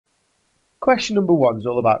Question number 1 is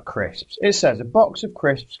all about crisps. It says a box of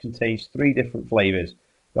crisps contains 3 different flavours.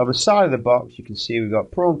 On the side of the box you can see we've got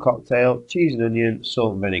prawn cocktail, cheese and onion,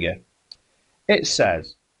 salt and vinegar. It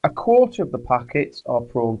says a quarter of the packets are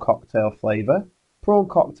prawn cocktail flavour. Prawn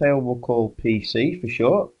cocktail we'll call PC for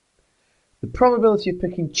short. The probability of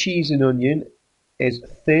picking cheese and onion is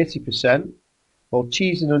 30%, while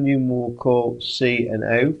cheese and onion we'll call C and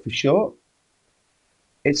O for short.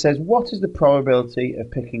 It says what is the probability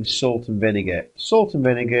of picking salt and vinegar? Salt and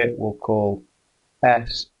vinegar we'll call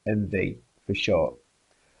S and V for short.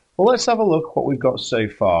 Well, let's have a look what we've got so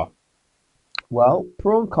far. Well,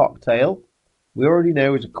 prawn cocktail we already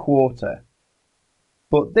know is a quarter,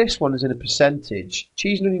 but this one is in a percentage.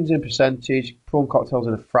 Cheese and onions in a percentage, prawn cocktail is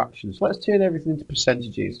in a fraction. So let's turn everything into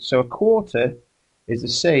percentages. So a quarter is the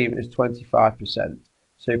same as 25%.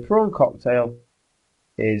 So prawn cocktail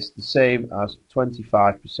is the same as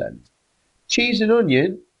 25%. Cheese and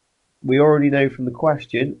onion, we already know from the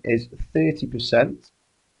question, is 30%.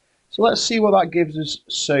 So let's see what that gives us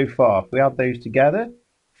so far. If we add those together,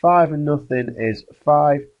 5 and nothing is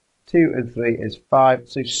 5, 2 and 3 is 5.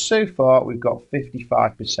 So far we've got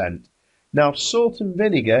 55%. Now salt and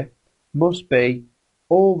vinegar must be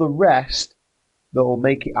all the rest that will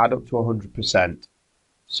make it add up to 100%.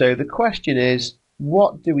 So the question is,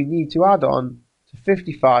 what do we need to add on to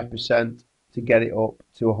 55% to get it up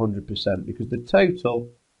to 100%? Because the total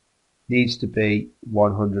needs to be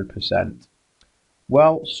 100%.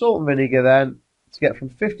 Well, salt and vinegar then, to get from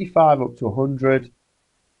 55 up to 100,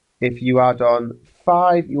 if you add on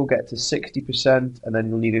 5, you'll get to 60%, and then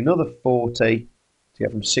you'll need another 40 to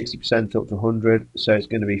get from 60% up to 100, so it's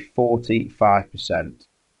going to be 45%.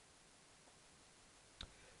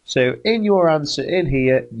 So in your answer in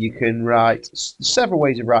here, you can write several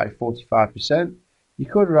ways of writing 45%. You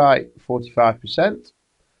could write 45%,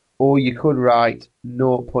 or you could write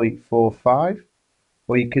 0.45,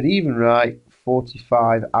 or you could even write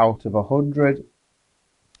 45 out of 100.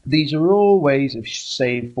 These are all ways of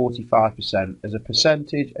saying 45% as a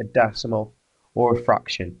percentage, a decimal, or a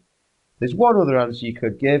fraction. There's one other answer you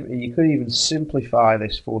could give, and you could even simplify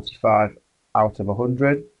this 45 out of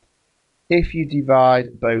 100. If you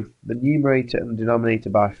divide both the numerator and the denominator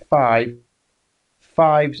by 5,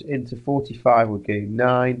 5s into 45 would go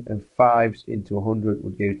 9, and 5s into 100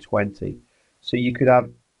 would go 20. So you could have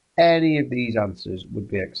any of these answers would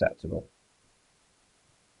be acceptable.